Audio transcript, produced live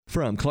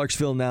From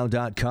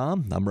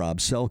ClarksvilleNow.com, I'm Rob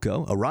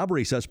Selko. A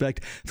robbery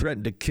suspect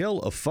threatened to kill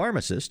a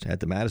pharmacist at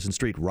the Madison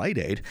Street Rite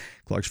Aid.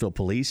 Clarksville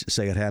police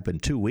say it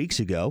happened 2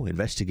 weeks ago.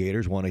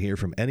 Investigators want to hear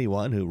from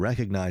anyone who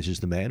recognizes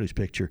the man whose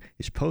picture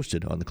is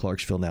posted on the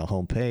Clarksville Now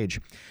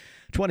homepage.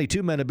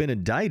 22 men have been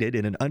indicted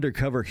in an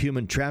undercover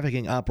human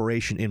trafficking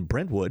operation in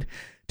Brentwood.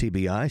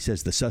 TBI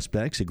says the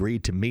suspects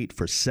agreed to meet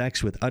for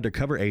sex with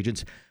undercover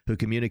agents who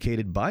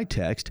communicated by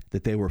text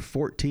that they were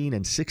 14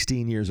 and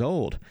 16 years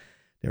old.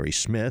 Mary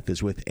Smith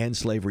is with End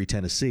Slavery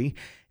Tennessee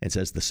and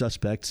says the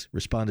suspects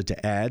responded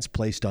to ads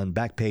placed on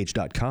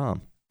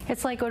Backpage.com.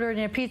 It's like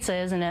ordering a pizza,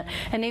 isn't it?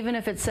 And even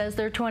if it says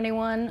they're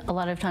 21, a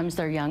lot of times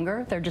they're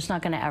younger. They're just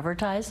not going to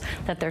advertise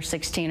that they're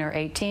 16 or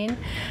 18.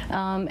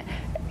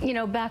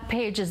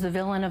 Backpage is the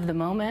villain of the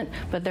moment,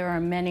 but there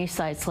are many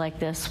sites like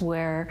this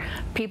where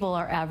people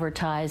are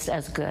advertised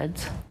as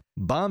goods.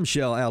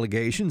 Bombshell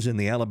allegations in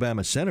the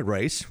Alabama Senate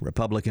race.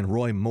 Republican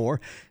Roy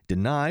Moore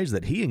denies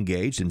that he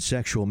engaged in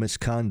sexual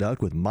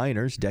misconduct with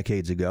minors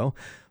decades ago.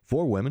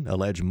 4 women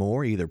allege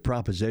Moore either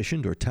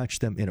propositioned or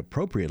touched them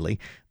inappropriately.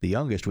 The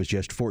youngest was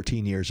just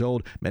 14 years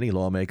old. Many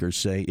lawmakers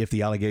say if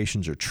the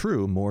allegations are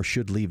true, Moore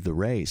should leave the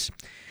race.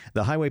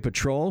 The Highway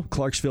Patrol,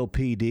 Clarksville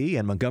PD,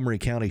 and Montgomery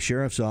County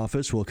Sheriff's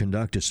Office will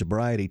conduct a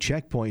sobriety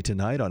checkpoint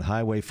tonight on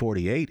Highway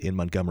 48 in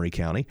Montgomery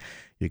County.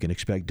 You can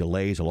expect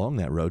delays along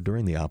that road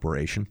during the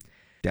operation.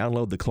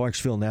 Download the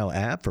Clarksville Now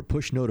app for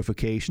push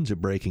notifications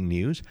of breaking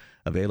news.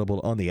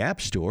 Available on the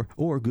App Store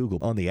or Google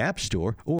on the App Store or